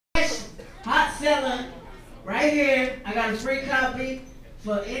selling right here. I got a free copy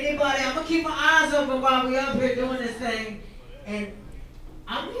for anybody. I'm gonna keep my eyes open while we up here doing this thing. And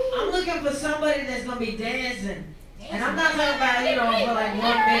I'm looking for somebody that's gonna be dancing. And I'm not talking about, you know, for like 1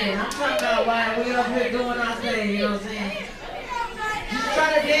 minute. I'm talking about while we up here doing our thing, you know what I'm saying? Just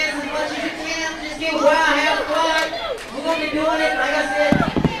try to dance as much as you can. Just get wild, have fun. We're gonna be doing it, like I said,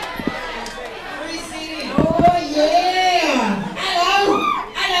 free CD. Oh yeah! Hello,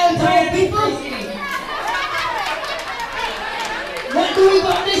 people. What do we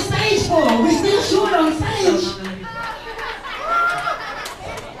got this stage for? We're still short on stage.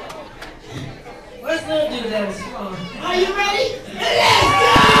 Let's go do that. Was fun. Are you ready? Let's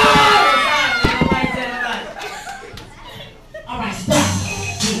go! Alright, stop.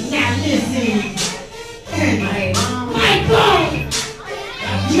 Now listen. Michael!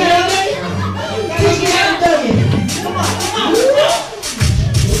 You ready? Teach me how to do it. Come on.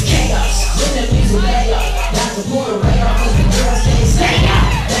 It's chaos. When the music lay up, that's the pull the radar, cause the girls can't stay out.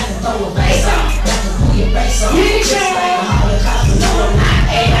 That's the throw a bass on. That's the pull your bass on. Just like a holocaust, no, I'm not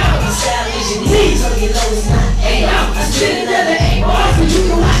 8 out. The style is unique, so you know it's not 8 out. I spit another 8 bars, so you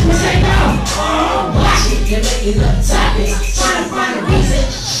can watch me take off. Watch it, you make it look topics. Trying to find a reason,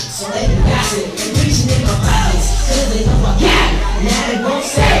 so they can gossip. And reaching in my pockets, cause they know I got it. Now they won't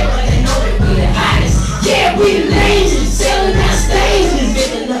say it, but they know that we the hottest. Yeah, we the latest, selling out stages.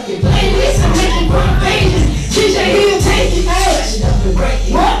 Filling up your playlists, I'm making front pages. DJ, he'll take it, touch it up and break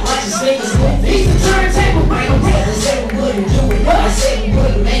it. Watch his fingers move, he's the turntable, break them. They say we wouldn't do it, I say we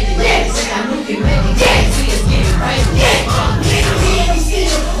wouldn't make it. They say I knew we make it, see us getting right. I'm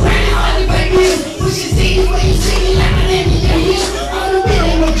still running all the baby. Push your seat where you see me like my name in your heels. All the bill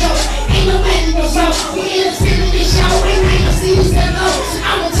ain't no joke, ain't no magic no show. We in the spirit of this show, ain't I gonna see you stand low.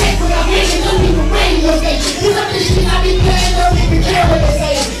 I'ma take what I'm making, don't even radio station. Cause up in the street, I be playing, don't even care what they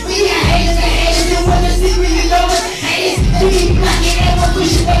say. We got haters and haters, and when the secret you know us. Haters, we keep blocking and we're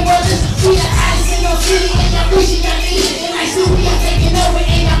pushing they brothers. We the hottest in your city, and I'm pushing your need. And like soon we are taking over,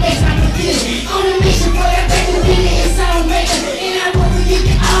 and I'm based on the feeling. On a mission for that breaker, feeling it's sound maker. And I want to get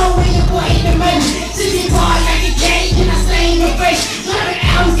it all when your boy in the money. Sitting hard like a cage, and I stay in your face. Driving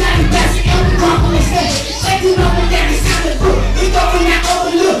albums, got a basket, and we drop on the stage. Shaking on the down, it's time to book. We going out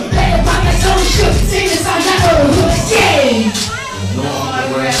overlook, let the pop that soul shook. Sing the song out overlook, yeah.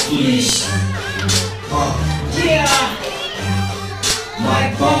 Lord, rest please. Yeah.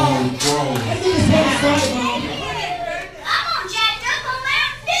 My bone grown. I think it's better started, man. I'm on jacked up on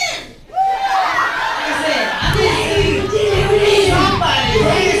Mountain Dew. Like I said, I didn't see somebody.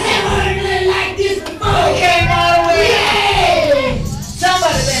 Like this before. Who came all the way out? Yeah.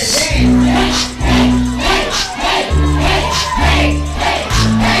 Somebody better dance.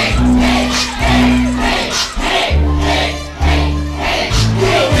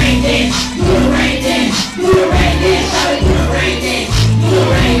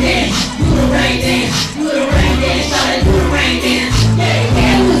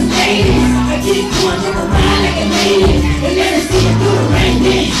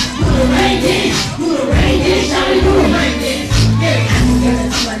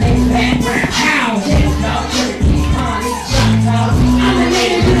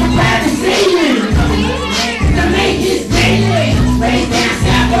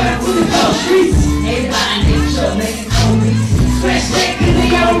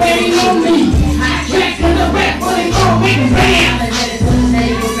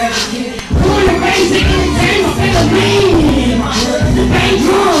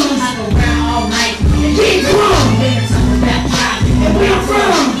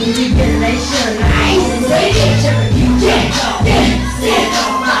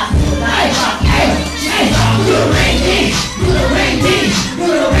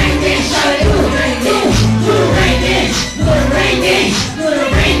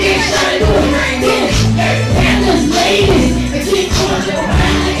 Ladies,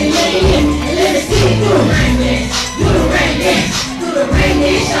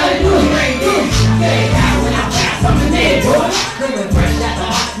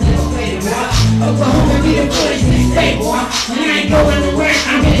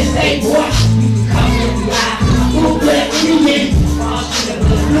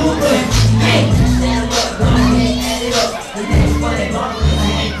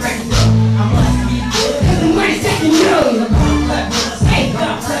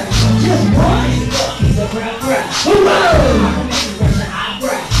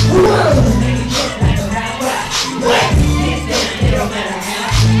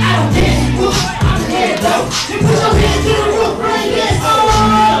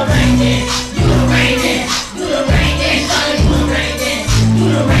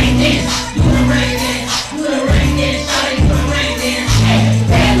 rain dance, do the rain dance, do the rain dance, shawty, do the rain dance. Hey,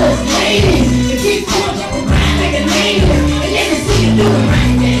 bad little ladies, you keep going up around like a lady, and let me see you do the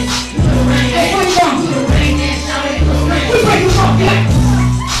rain dance, do the rain dance. Hey, what you want? Do the rain dance, shawty, do the rain dance. We break you off, like.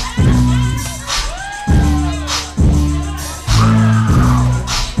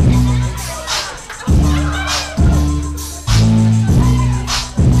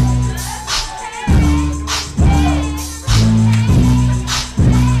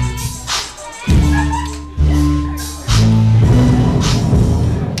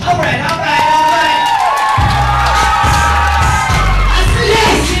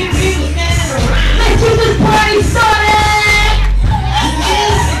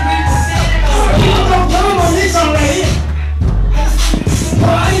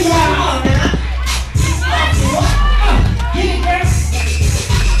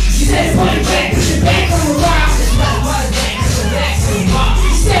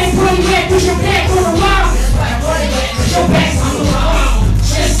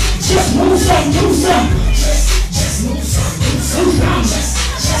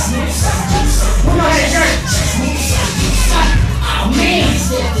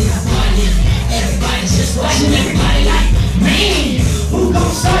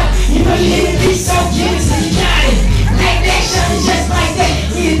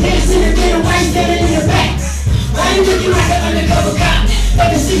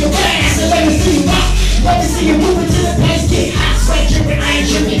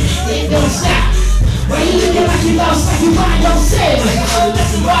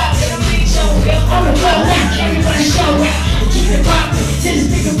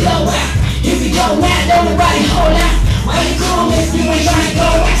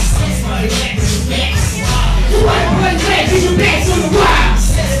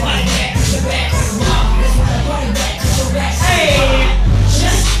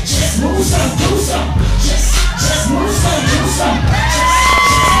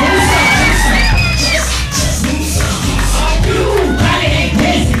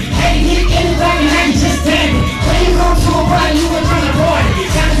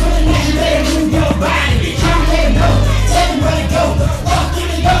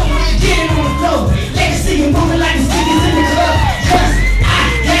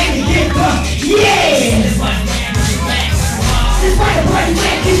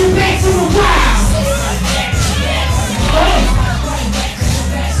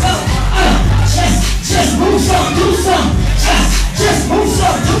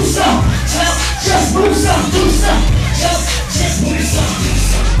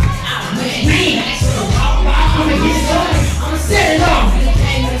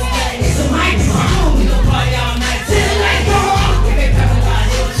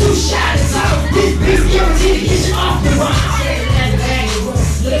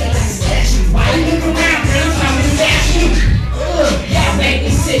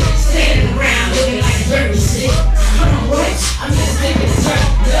 Standing around looking like a dirty shit. Come on, what? I'm just thinking it's hurt.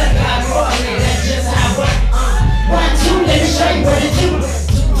 Blood, God, boy, that's just how it works. 1, 2, let me show you what it do.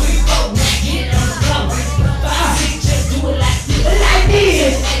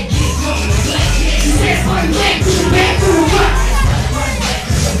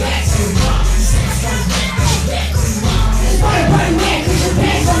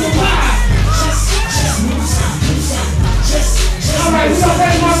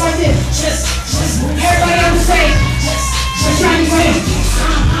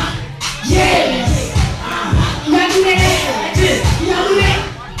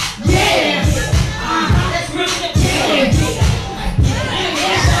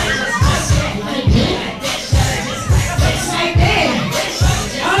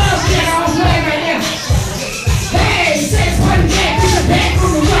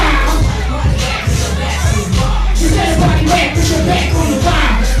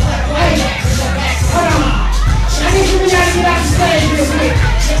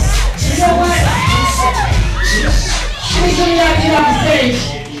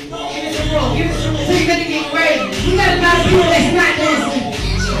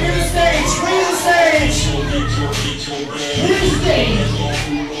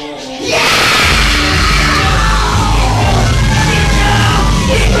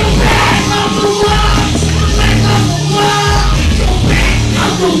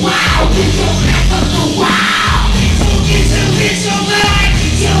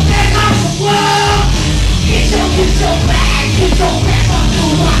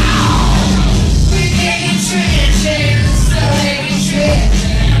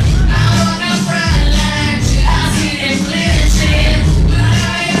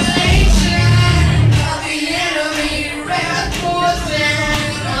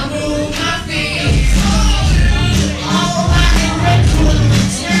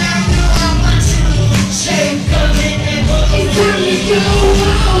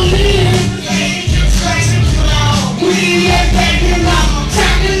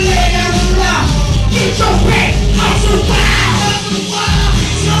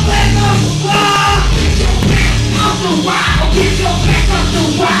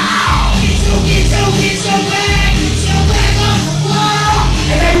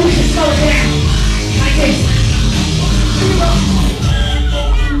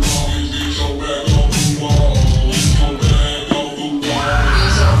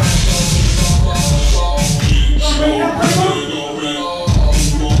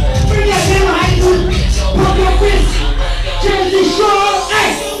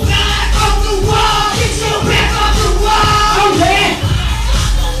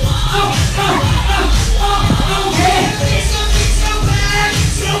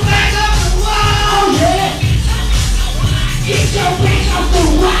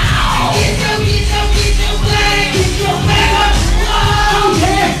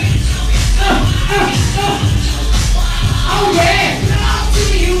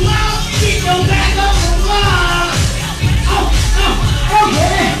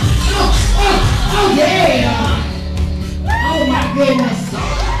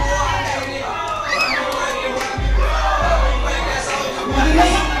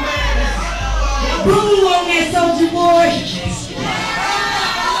 Boo on that soldier boy.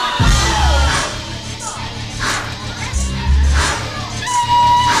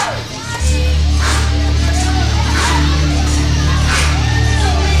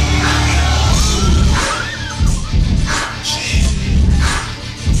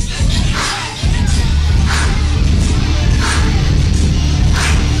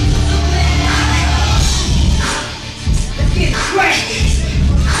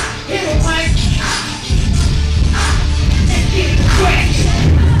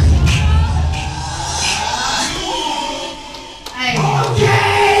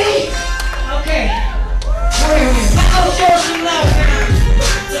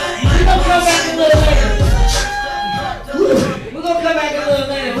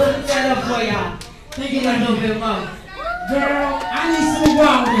 Thank you a little bit more. Girl, I need some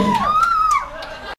water.